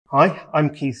Hi,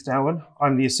 I'm Keith Dowen.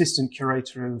 I'm the Assistant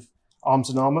Curator of Arms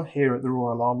and Armour here at the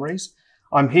Royal Armouries.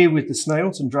 I'm here with the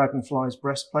Snails and Dragonflies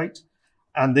breastplate,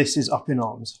 and this is Up in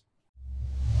Arms.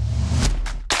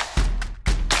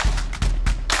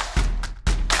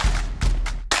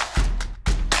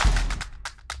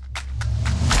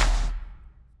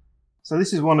 So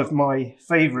this is one of my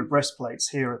favourite breastplates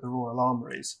here at the Royal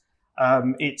Armouries.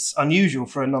 It's unusual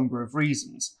for a number of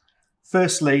reasons.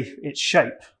 Firstly, its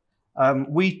shape.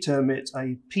 We term it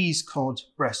a peas cod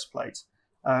breastplate.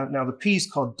 Now, the peas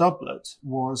cod doublet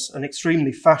was an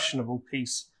extremely fashionable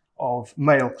piece of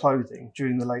male clothing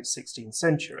during the late 16th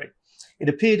century. It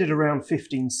appeared at around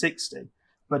 1560,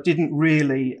 but didn't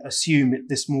really assume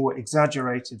this more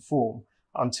exaggerated form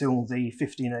until the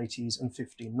 1580s and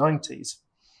 1590s.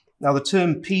 Now, the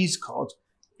term peas cod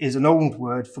is an old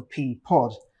word for pea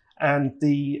pod, and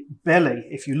the belly,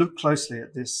 if you look closely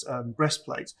at this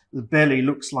breastplate, the belly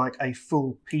looks like a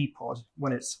full pea pod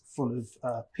when it's full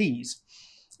of peas.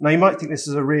 Now, you might think this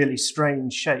is a really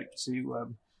strange shape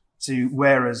to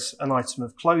wear as an item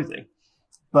of clothing,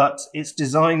 but it's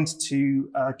designed to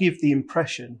give the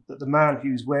impression that the man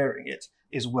who's wearing it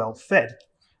is well fed,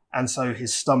 and so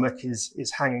his stomach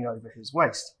is hanging over his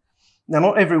waist. Now,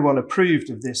 not everyone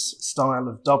approved of this style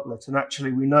of doublet, and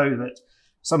actually we know that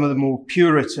some of the more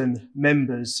Puritan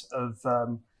members of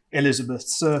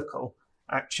Elizabeth's circle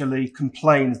actually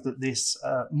complained that this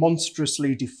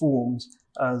monstrously deformed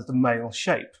the male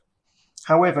shape.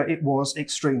 However, it was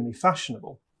extremely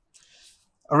fashionable.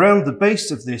 Around the base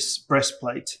of this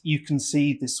breastplate, you can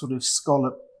see this sort of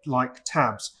scallop-like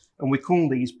tabs, and we call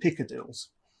these pickadilles.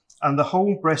 And the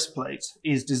whole breastplate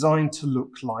is designed to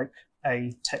look like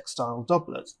a textile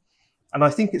doublet. And I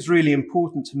think it's really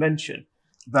important to mention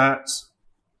that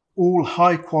all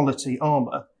high-quality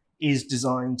armour is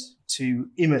designed to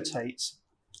imitate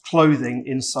clothing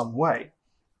in some way.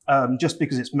 Just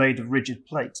because it's made of rigid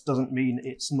plate doesn't mean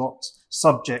it's not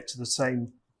subject to the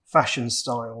same fashion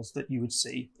styles that you would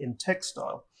see in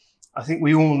textile. I think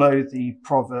we all know the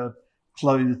proverb,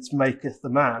 clothes maketh the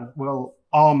man. Well,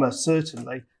 armour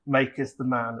certainly maketh the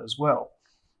man as well.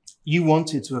 You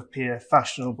wanted to appear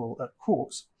fashionable at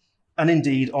court, and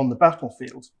indeed on the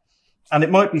battlefield. And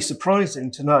it might be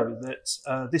surprising to know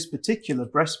that this particular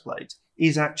breastplate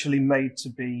is actually made to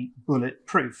be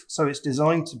bulletproof. So it's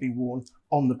designed to be worn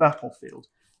on the battlefield,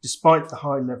 despite the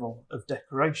high level of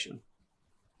decoration.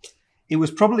 It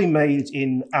was probably made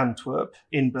in Antwerp,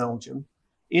 in Belgium,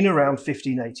 in around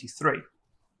 1583.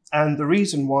 And the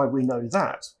reason why we know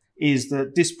that is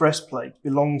that this breastplate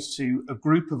belongs to a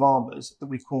group of armours that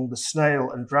we call the Snail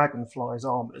and Dragonflies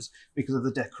armours because of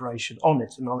the decoration on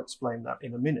it, and I'll explain that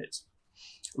in a minute.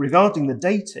 Regarding the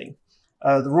dating,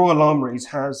 the Royal Armouries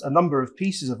has a number of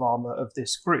pieces of armour of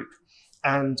this group,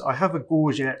 and I have a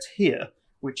gorget here,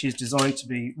 which is designed to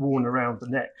be worn around the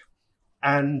neck.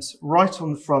 And right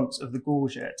on the front of the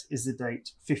gorget is the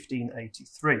date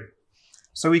 1583.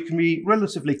 So we can be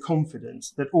relatively confident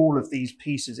that all of these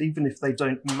pieces, even if they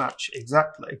don't match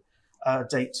exactly,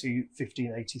 date to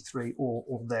 1583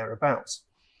 or thereabouts.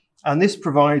 And this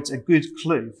provides a good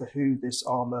clue for who this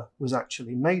armour was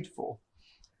actually made for.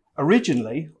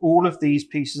 Originally, all of these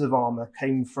pieces of armour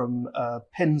came from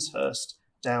Penshurst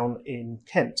down in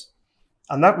Kent,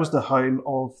 and that was the home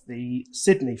of the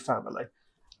Sidney family.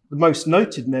 The most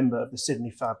noted member of the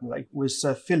Sidney family was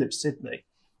Sir Philip Sidney,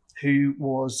 who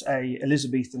was an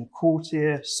Elizabethan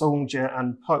courtier, soldier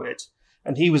and poet,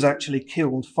 and he was actually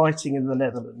killed fighting in the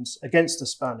Netherlands against the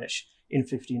Spanish in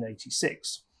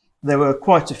 1586. There were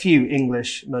quite a few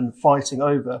Englishmen fighting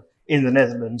over in the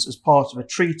Netherlands as part of a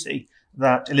treaty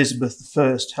that Elizabeth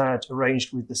I had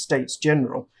arranged with the States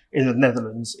General in the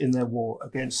Netherlands in their war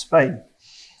against Spain.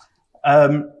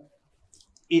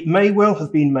 It may well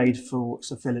have been made for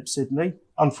Sir Philip Sidney.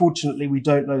 Unfortunately, we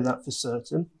don't know that for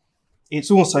certain. It's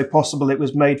also possible it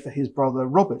was made for his brother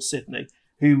Robert Sidney,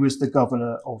 who was the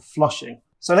governor of Flushing.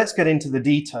 So let's get into the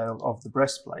detail of the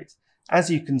breastplate. As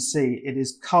you can see, it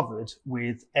is covered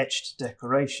with etched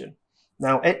decoration.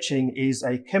 Now, etching is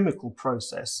a chemical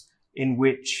process in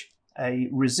which a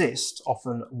resist,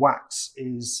 often wax,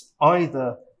 is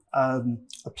either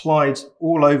applied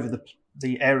all over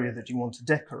the area that you want to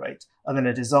decorate, and then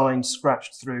a design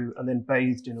scratched through and then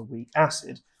bathed in a weak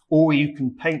acid, or you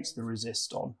can paint the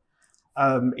resist on.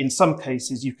 In some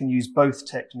cases, you can use both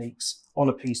techniques on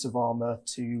a piece of armour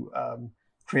to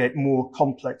create more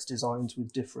complex designs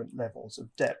with different levels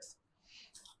of depth.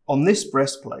 On this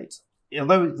breastplate,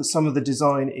 although some of the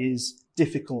design is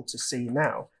difficult to see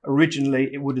now, originally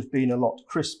it would have been a lot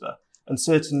crisper, and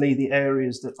certainly the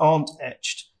areas that aren't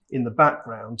etched in the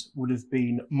background would have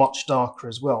been much darker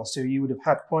as well. So you would have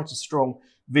had quite a strong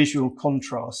visual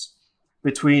contrast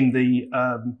between the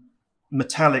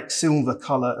metallic silver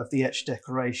colour of the etched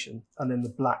decoration and then the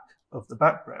black of the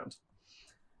background.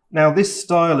 Now, this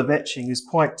style of etching is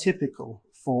quite typical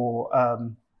for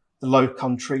the Low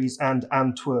Countries and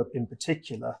Antwerp in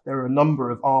particular. There are a number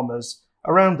of armours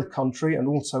around the country and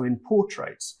also in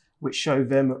portraits which show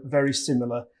them very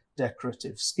similar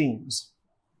decorative schemes.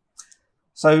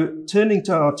 So turning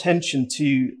to our attention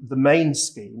to the main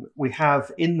scheme, we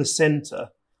have in the centre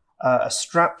a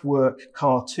strapwork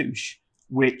cartouche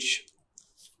which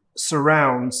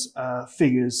surrounds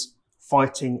figures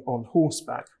fighting on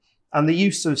horseback. And the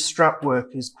use of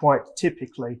strapwork is quite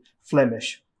typically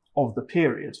Flemish of the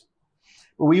period.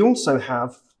 But we also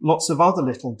have lots of other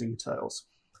little details.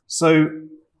 So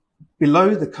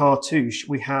below the cartouche,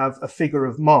 we have a figure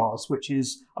of Mars, which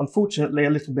is unfortunately a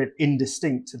little bit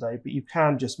indistinct today, but you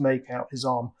can just make out his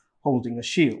arm holding a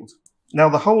shield. Now,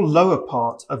 the whole lower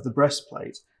part of the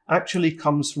breastplate actually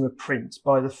comes from a print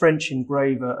by the French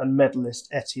engraver and medallist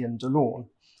Etienne Delorme,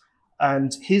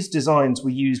 and his designs were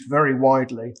used very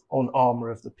widely on armour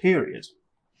of the period.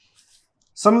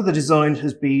 Some of the design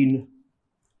has been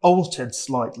altered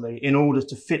slightly in order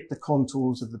to fit the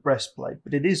contours of the breastplate,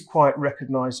 but it is quite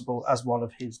recognisable as one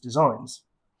of his designs.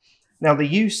 Now, the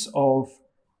use of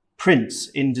prints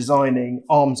in designing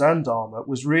arms and armour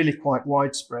was really quite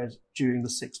widespread during the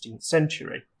 16th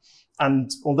century.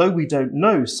 And although we don't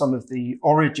know some of the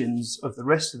origins of the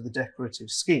rest of the decorative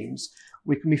schemes,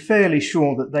 we can be fairly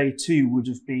sure that they too would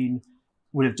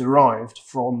have derived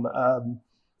from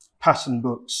pattern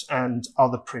books and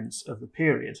other prints of the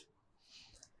period.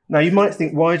 Now, you might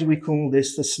think, why do we call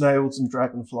this the Snails and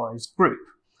Dragonflies group?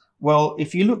 Well,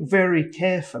 if you look very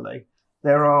carefully,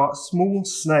 there are small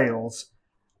snails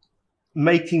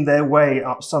making their way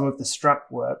up some of the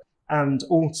strapwork, and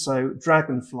also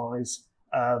dragonflies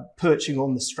perching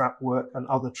on the strapwork and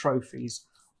other trophies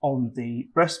on the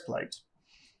breastplate.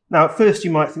 Now, at first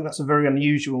you might think that's a very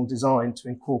unusual design to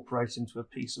incorporate into a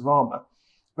piece of armour,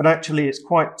 but actually it's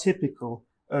quite typical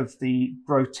of the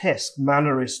grotesque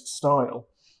mannerist style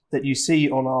that you see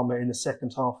on armour in the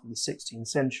second half of the 16th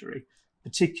century,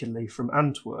 particularly from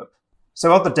Antwerp.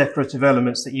 So other decorative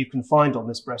elements that you can find on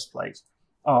this breastplate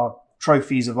are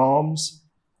trophies of arms,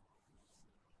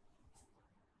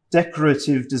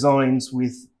 decorative designs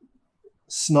with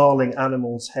snarling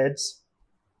animals' heads,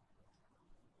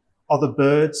 other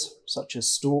birds such as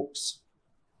storks,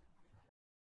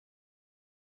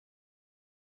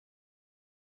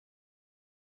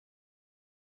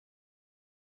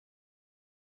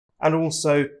 and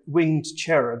also winged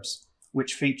cherubs,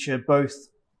 which feature both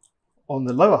on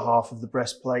the lower half of the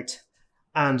breastplate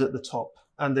and at the top.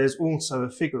 And there's also a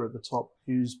figure at the top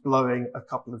who's blowing a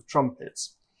couple of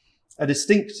trumpets. A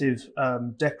distinctive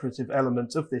decorative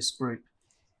element of this group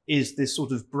is this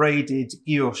sort of braided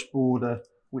guilloche border,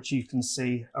 which you can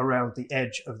see around the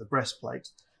edge of the breastplate.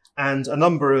 And a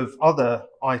number of other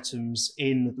items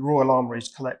in the Royal Armouries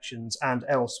collections and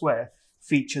elsewhere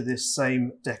feature this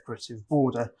same decorative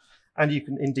border. And you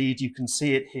can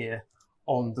see it here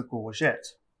on the gorget.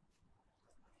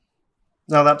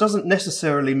 Now, that doesn't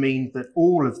necessarily mean that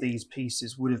all of these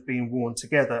pieces would have been worn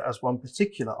together as one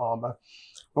particular armour,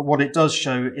 but what it does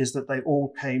show is that they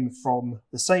all came from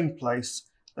the same place.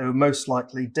 They were most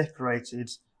likely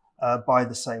decorated by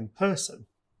the same person.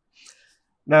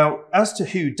 Now, as to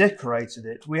who decorated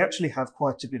it, we actually have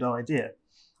quite a good idea.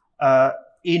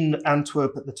 In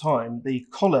Antwerp at the time, the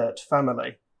Collert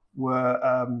family were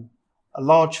a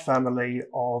large family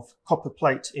of copper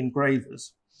plate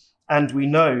engravers. And we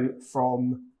know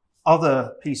from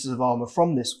other pieces of armour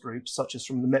from this group, such as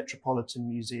from the Metropolitan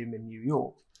Museum in New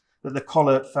York, that the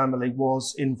Collert family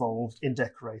was involved in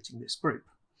decorating this group.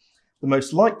 The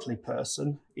most likely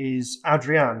person is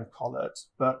Adrian Collert,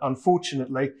 but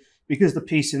unfortunately, because the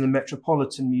piece in the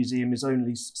Metropolitan Museum is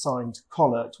only signed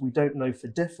Collert, we don't know for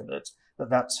definite that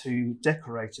that's who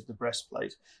decorated the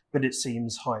breastplate, but it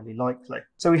seems highly likely.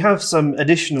 So we have some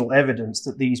additional evidence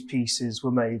that these pieces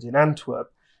were made in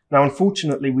Antwerp. Now,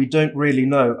 unfortunately, we don't really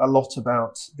know a lot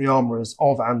about the armourers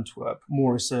of Antwerp.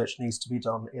 More research needs to be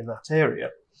done in that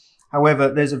area.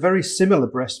 However, there's a very similar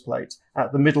breastplate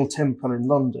at the Middle Temple in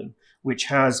London, which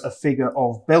has a figure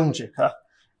of Belgica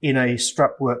in a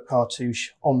strapwork cartouche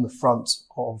on the front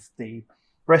of the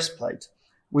breastplate.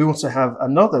 We also have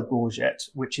another gorget,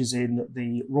 which is in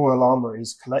the Royal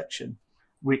Armouries collection,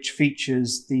 which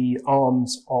features the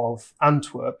arms of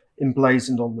Antwerp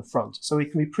emblazoned on the front. So we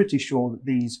can be pretty sure that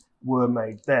these were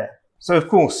made there. So of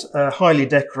course, a highly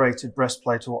decorated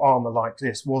breastplate or armour like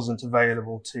this wasn't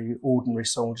available to ordinary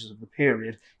soldiers of the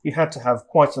period. You had to have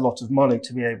quite a lot of money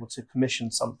to be able to commission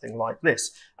something like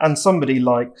this. And somebody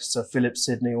like Sir Philip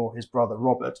Sidney or his brother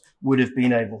Robert would have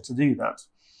been able to do that.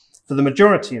 For the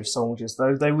majority of soldiers,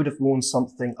 though, they would have worn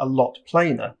something a lot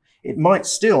plainer. It might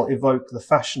still evoke the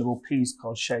fashionable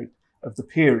peascod shape of the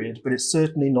period, but it's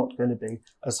certainly not going to be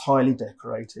as highly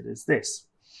decorated as this.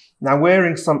 Now,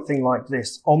 wearing something like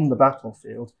this on the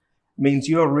battlefield means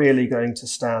you're really going to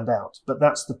stand out, but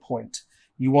that's the point.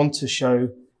 You want to show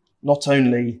not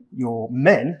only your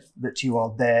men that you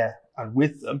are there and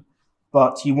with them,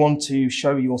 but you want to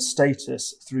show your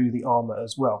status through the armour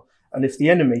as well. And if the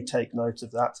enemy take note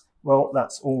of that, well,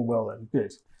 that's all well and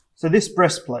good. So this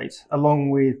breastplate,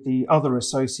 along with the other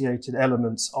associated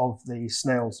elements of the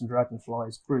Snails and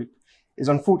Dragonflies group, is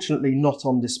unfortunately not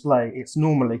on display. It's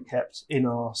normally kept in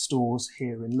our stores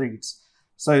here in Leeds.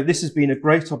 So this has been a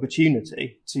great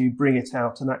opportunity to bring it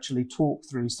out and actually talk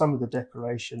through some of the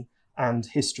decoration and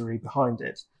history behind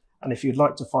it. And if you'd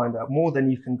like to find out more, then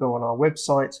you can go on our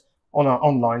website, on our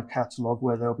online catalogue,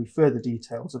 where there'll be further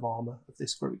details of armour of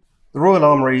this group. The Royal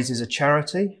Armouries is a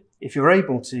charity. If you're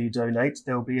able to donate,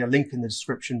 there'll be a link in the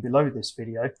description below this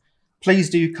video.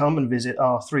 Please do come and visit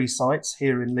our 3 sites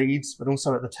here in Leeds, but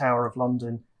also at the Tower of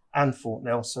London and Fort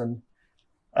Nelson.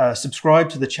 Subscribe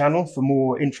to the channel for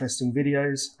more interesting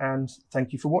videos, and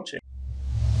thank you for watching.